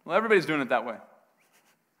 Well, everybody's doing it that way.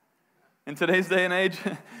 In today's day and age,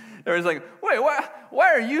 everybody's like, wait,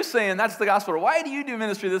 why are you saying that's the gospel? Or why do you do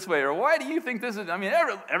ministry this way? Or why do you think this is,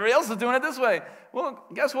 everybody else is doing it this way. Well,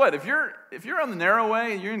 guess what? If you're on the narrow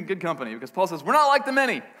way, you're in good company, because Paul says, we're not like the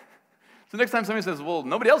many. So next time somebody says, well,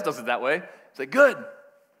 nobody else does it that way, say, good.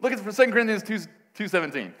 Look at 2 Corinthians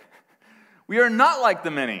 2:17. We are not like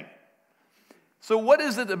the many. So what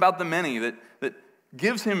is it about the many that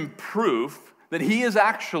gives him proof that he is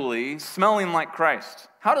actually smelling like Christ?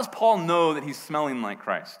 How does Paul know that he's smelling like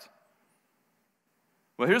Christ?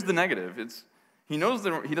 Well, here's the negative. He knows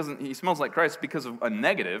that he smells like Christ because of a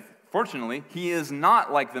negative. Fortunately, he is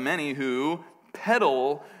not like the many who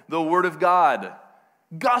peddle the word of God.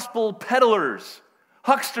 Gospel peddlers,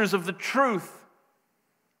 hucksters of the truth.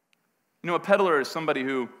 You know, a peddler is somebody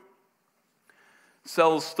who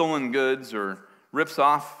sells stolen goods or rips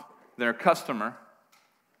off their customer.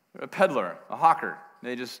 A peddler, a hawker,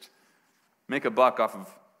 they just make a buck off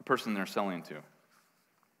of the person they're selling to.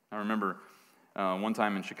 I remember one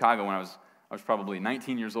time in Chicago when I was probably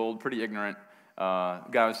 19 years old, pretty ignorant.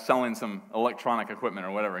 Guy was selling some electronic equipment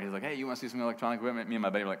or whatever. He's like, hey, you want to see some electronic equipment? Me and my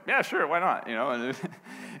buddy were like, yeah, sure, why not? You know,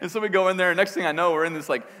 and so we go in there. And next thing I know, we're in this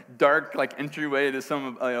dark entryway to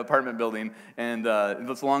some apartment building, and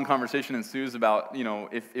this long conversation ensues about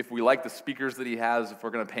if we like the speakers that he has, if we're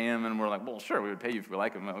going to pay him, and we're like, well, sure, we would pay you if we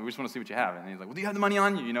like them. We just want to see what you have. And he's like, well, do you have the money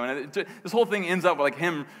on you? And this whole thing ends up with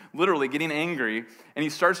him literally getting angry, and he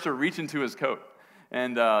starts to reach into his coat.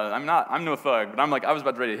 And I'm no thug, but I was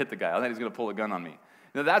about ready to hit the guy. I thought he was going to pull a gun on me.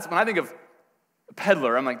 That's when I think of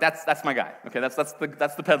peddler. I'm like, that's my guy. Okay, that's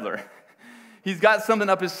the peddler. He's got something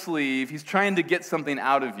up his sleeve. He's trying to get something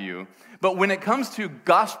out of you. But when it comes to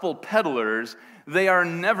gospel peddlers, they are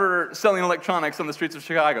never selling electronics on the streets of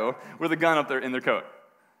Chicago with a gun up there in their coat.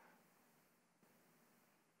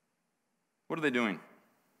 What are they doing?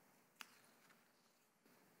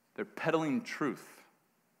 They're peddling truth.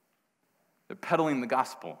 They're peddling the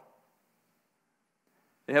gospel.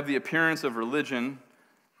 They have the appearance of religion,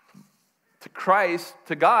 To Christ,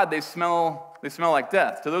 to God, they smell like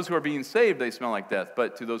death. To those who are being saved, they smell like death.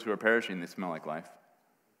 But to those who are perishing, they smell like life.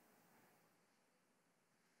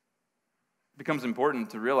 It becomes important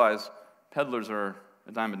to realize peddlers are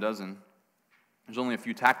a dime a dozen. There's only a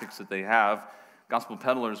few tactics that they have. Gospel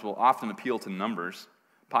peddlers will often appeal to numbers,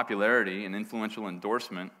 popularity, and influential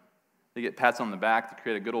endorsement. They get pats on the back to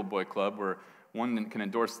create a good old boy club where one can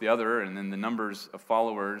endorse the other, and then the numbers of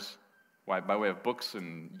followers, by way of books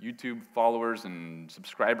and YouTube followers and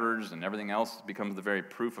subscribers and everything else, becomes the very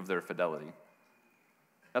proof of their fidelity.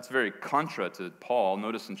 That's very contra to Paul.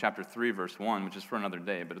 Notice in chapter 3, verse 1, which is for another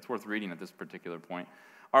day, but it's worth reading at this particular point.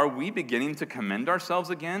 Are we beginning to commend ourselves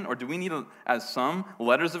again, or do we need, as some,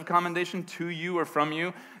 letters of commendation to you or from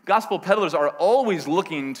you? Gospel peddlers are always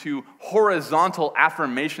looking to horizontal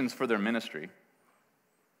affirmations for their ministry.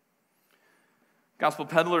 Gospel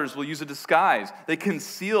peddlers will use a disguise. They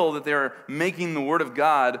conceal that they're making the word of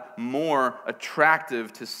God more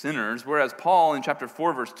attractive to sinners, whereas Paul in chapter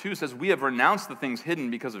 4, verse 2 says, we have renounced the things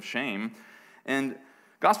hidden because of shame. And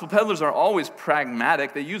gospel peddlers are always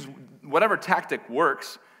pragmatic. They use whatever tactic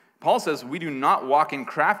works. Paul says we do not walk in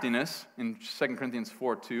craftiness in 2 Corinthians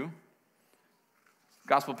 4:2.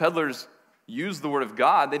 Gospel peddlers use the word of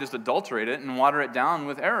God. They just adulterate it and water it down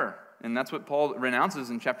with error. And that's what Paul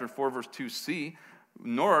renounces in chapter 4, verse 2c.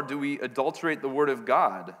 Nor do we adulterate the word of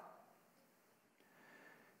God.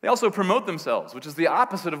 They also promote themselves, which is the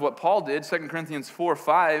opposite of what Paul did. 2 Corinthians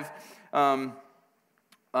 4:5.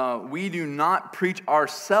 We do not preach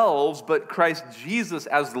ourselves, but Christ Jesus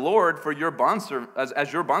as Lord for your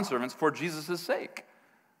as your bondservants for Jesus' sake.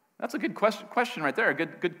 That's a good question right there, a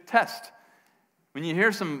good test. When you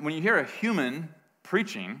hear a human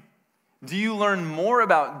preaching, do you learn more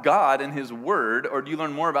about God and His Word, or do you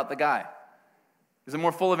learn more about the guy? Is it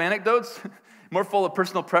more full of anecdotes, more full of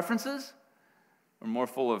personal preferences, or more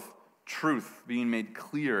full of truth being made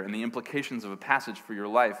clear and the implications of a passage for your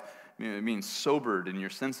life, being sobered in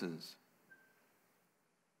your senses?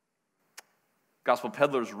 Gospel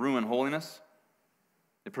peddlers ruin holiness.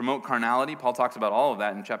 They promote carnality. Paul talks about all of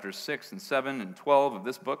that in chapters 6 and 7 and 12 of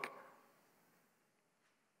this book.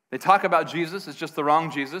 They talk about Jesus. It's just the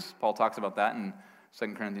wrong Jesus. Paul talks about that in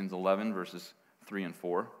 2 Corinthians 11, verses 3 and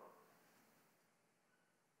 4.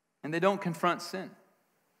 And they don't confront sin.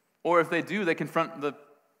 Or if they do, they confront the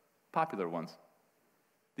popular ones,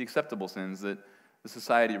 the acceptable sins that the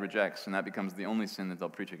society rejects, and that becomes the only sin that they'll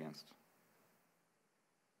preach against.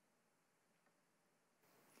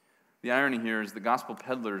 The irony here is the gospel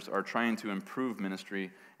peddlers are trying to improve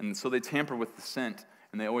ministry, and so they tamper with the scent,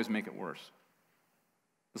 and they always make it worse.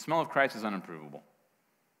 The smell of Christ is unimprovable.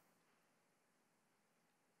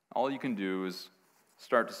 All you can do is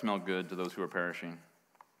start to smell good to those who are perishing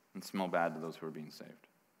and smell bad to those who are being saved.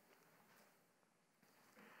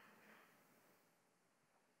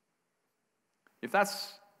 If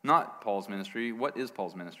that's not Paul's ministry, what is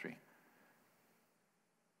Paul's ministry?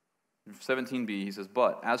 In 17b, he says,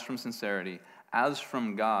 but as from sincerity, as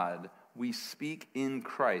from God, we speak in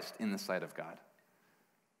Christ in the sight of God.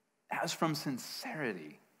 As from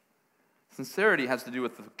sincerity. Sincerity has to do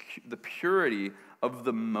with the purity of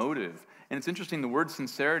the motive. And it's interesting, the word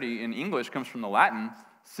sincerity in English comes from the Latin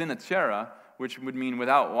sincera, which would mean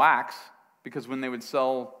without wax, because when they would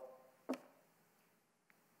sell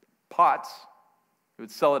pots, they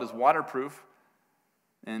would sell it as waterproof,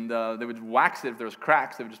 and they would wax it if there was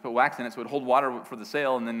cracks. They would just put wax in it so it would hold water for the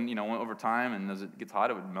sale, and then, over time, and as it gets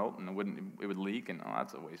hot, it would melt, and it would leak, and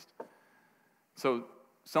that's a waste. So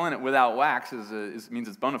selling it without wax means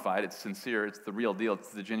it's bona fide, it's sincere, it's the real deal, it's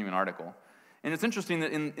the genuine article. And it's interesting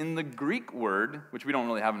that in the Greek word, which we don't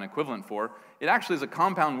really have an equivalent for, it actually is a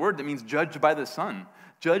compound word that means judged by the sun.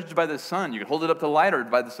 Judged by the sun. You could hold it up to light, or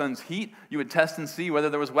by the sun's heat, you would test and see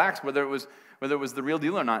whether there was wax, whether it was the real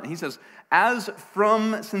deal or not. And he says, as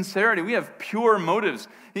from sincerity, we have pure motives.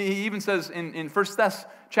 He even says in 1 Thess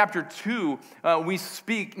chapter 2, we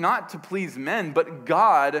speak not to please men, but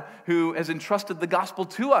God who has entrusted the gospel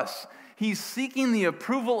to us. He's seeking the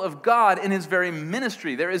approval of God in his very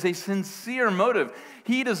ministry. There is a sincere motive.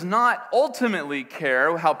 He does not ultimately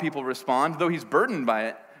care how people respond, though he's burdened by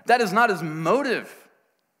it. That is not his motive.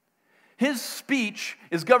 His speech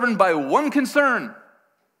is governed by one concern,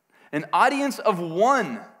 an audience of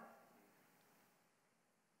one.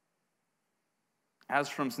 As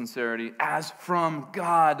from sincerity, as from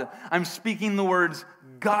God. I'm speaking the words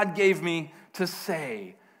God gave me to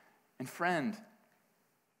say. And friend,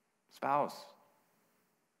 spouse,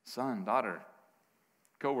 son, daughter,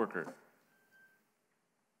 coworker,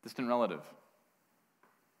 distant relative.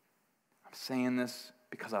 I'm saying this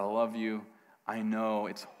because I love you. I know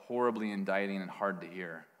it's horribly indicting and hard to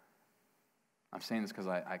hear. I'm saying this because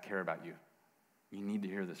I care about you. You need to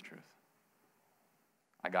hear this truth.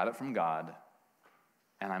 I got it from God,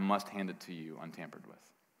 and I must hand it to you untampered with.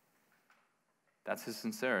 That's his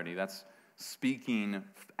sincerity. That's speaking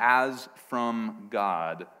as from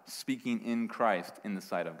God, speaking in Christ in the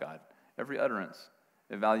sight of God. Every utterance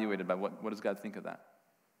evaluated by what does God think of that?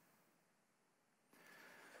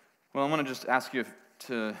 Well, I want to just ask you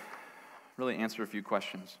to really answer a few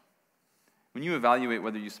questions. When you evaluate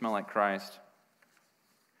whether you smell like Christ,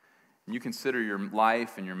 and you consider your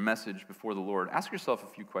life and your message before the Lord, ask yourself a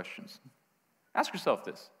few questions. Ask yourself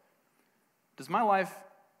this: does my life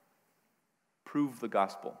prove the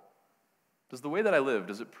gospel? Does the way that I live,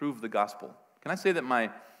 does it prove the gospel? Can I say that my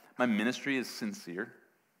ministry is sincere?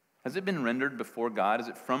 Has it been rendered before God? Is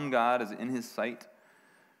it from God? Is it in his sight?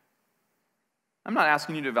 I'm not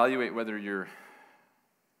asking you to evaluate whether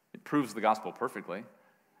it proves the gospel perfectly.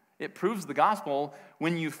 It proves the gospel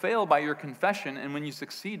when you fail by your confession and when you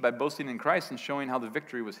succeed by boasting in Christ and showing how the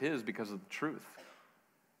victory was his because of the truth.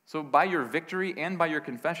 So by your victory and by your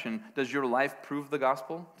confession, does your life prove the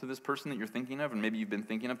gospel to this person that you're thinking of and maybe you've been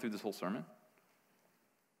thinking of through this whole sermon?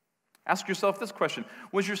 Ask yourself this question: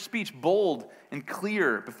 was your speech bold and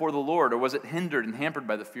clear before the Lord, or was it hindered and hampered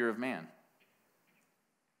by the fear of man?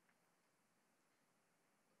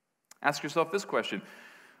 Ask yourself this question: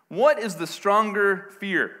 what is the stronger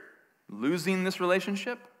fear? Losing this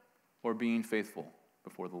relationship or being faithful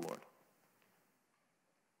before the Lord?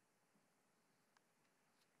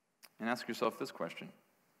 And ask yourself this question: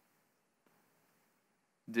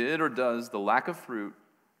 did or does the lack of fruit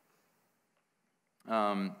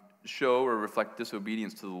show or reflect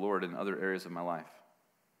disobedience to the Lord in other areas of my life?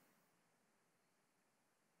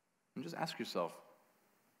 And just ask yourself,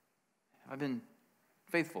 have I been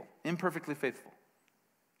faithful, imperfectly faithful,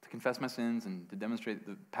 to confess my sins and to demonstrate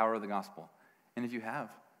the power of the gospel? And if you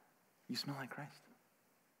have, you smell like Christ.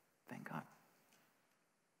 Thank God.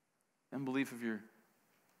 The unbelief of your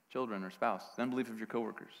children or spouse, the unbelief of your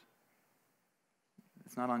coworkers,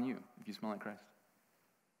 it's not on you if you smell like Christ.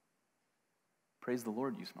 Praise the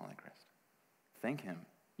Lord, you smell like Christ. Thank him,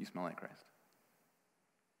 you smell like Christ.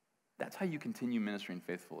 That's how you continue ministering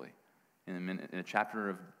faithfully in a chapter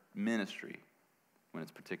of ministry when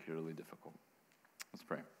it's particularly difficult. Let's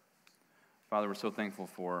pray. Father, we're so thankful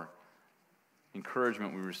for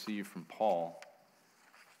encouragement we receive from Paul.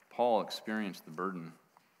 Paul experienced the burden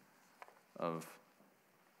of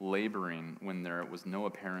laboring when there was no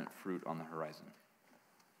apparent fruit on the horizon.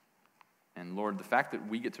 And Lord, the fact that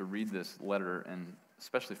we get to read this letter and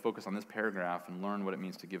especially focus on this paragraph and learn what it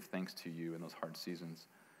means to give thanks to you in those hard seasons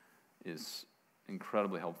is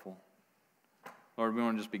incredibly helpful. Lord, we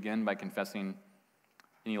want to just begin by confessing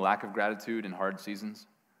any lack of gratitude in hard seasons,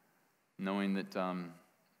 knowing that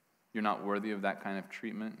you're not worthy of that kind of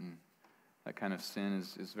treatment, and that kind of sin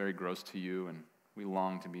is very gross to you, and we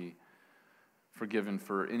long to be forgiven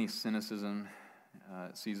for any cynicism,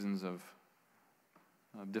 seasons of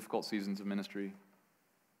difficult seasons of ministry.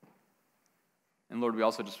 And Lord, we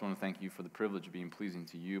also just want to thank you for the privilege of being pleasing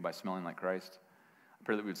to you by smelling like Christ. I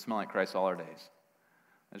pray that we would smell like Christ all our days.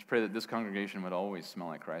 I just pray that this congregation would always smell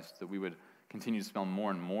like Christ, that we would continue to smell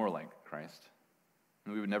more and more like Christ,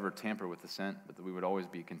 and we would never tamper with the scent, but that we would always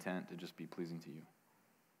be content to just be pleasing to you.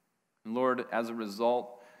 And Lord, as a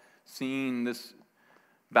result, seeing this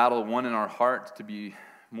battle won in our heart to be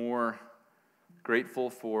more grateful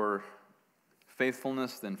for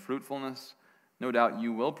faithfulness than fruitfulness, no doubt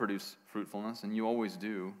you will produce fruitfulness, and you always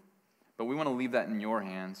do, but we want to leave that in your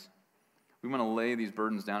hands. We want to lay these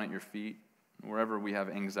burdens down at your feet, wherever we have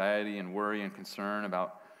anxiety and worry and concern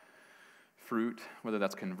about fruit, whether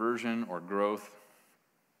that's conversion or growth.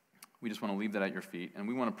 We just want to leave that at your feet, and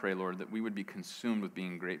we want to pray, Lord, that we would be consumed with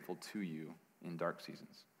being grateful to you in dark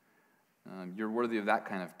seasons. You're worthy of that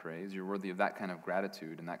kind of praise. You're worthy of that kind of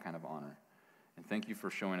gratitude and that kind of honor. And thank you for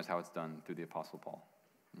showing us how it's done through the Apostle Paul.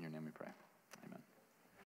 In your name we pray. Amen.